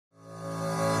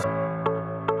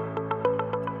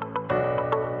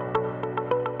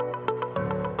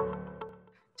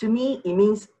To me, it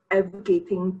means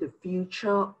advocating the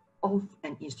future of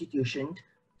an institution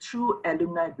through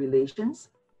alumni relations,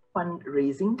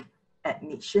 fundraising,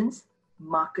 admissions,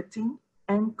 marketing,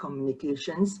 and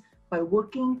communications by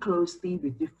working closely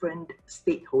with different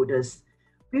stakeholders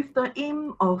with the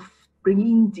aim of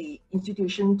bringing the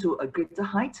institution to a greater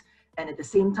height and at the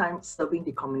same time serving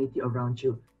the community around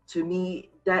you. To me,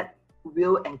 that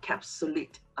will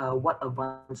encapsulate what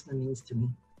advancement means to me.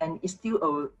 And it's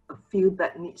still a field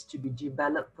that needs to be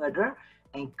developed further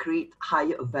and create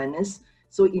higher awareness.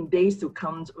 So in days to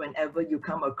come, whenever you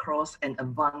come across an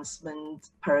advancement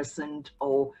person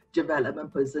or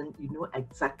development person, you know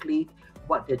exactly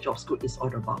what their job scope is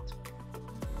all about.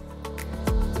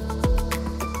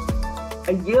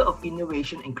 A year of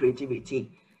innovation and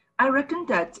creativity. I reckon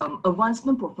that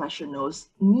advancement professionals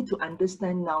need to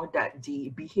understand now that the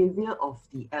behavior of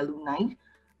the alumni,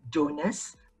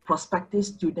 donors, prospective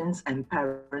students and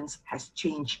parents has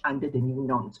changed under the new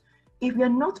norms. If we are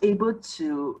not able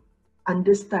to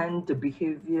understand the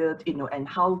behavior, and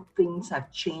how things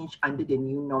have changed under the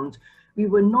new norms, we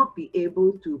will not be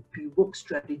able to pivot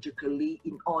strategically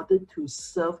in order to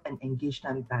serve and engage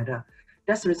them better.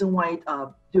 That's the reason why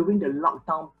during the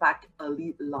lockdown back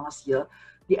early last year,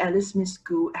 the Alice Smith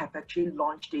School have actually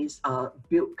launched this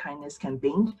Build Kindness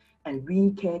campaign and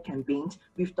We Care campaigns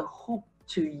with the hope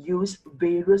to use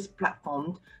various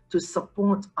platforms to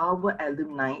support our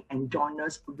alumni and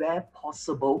donors where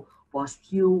possible, while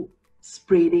still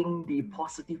spreading the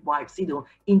positive vibes,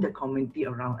 in the community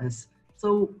around us.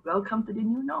 So welcome to the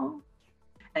new norm.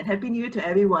 And Happy New Year to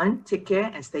everyone. Take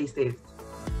care and stay safe.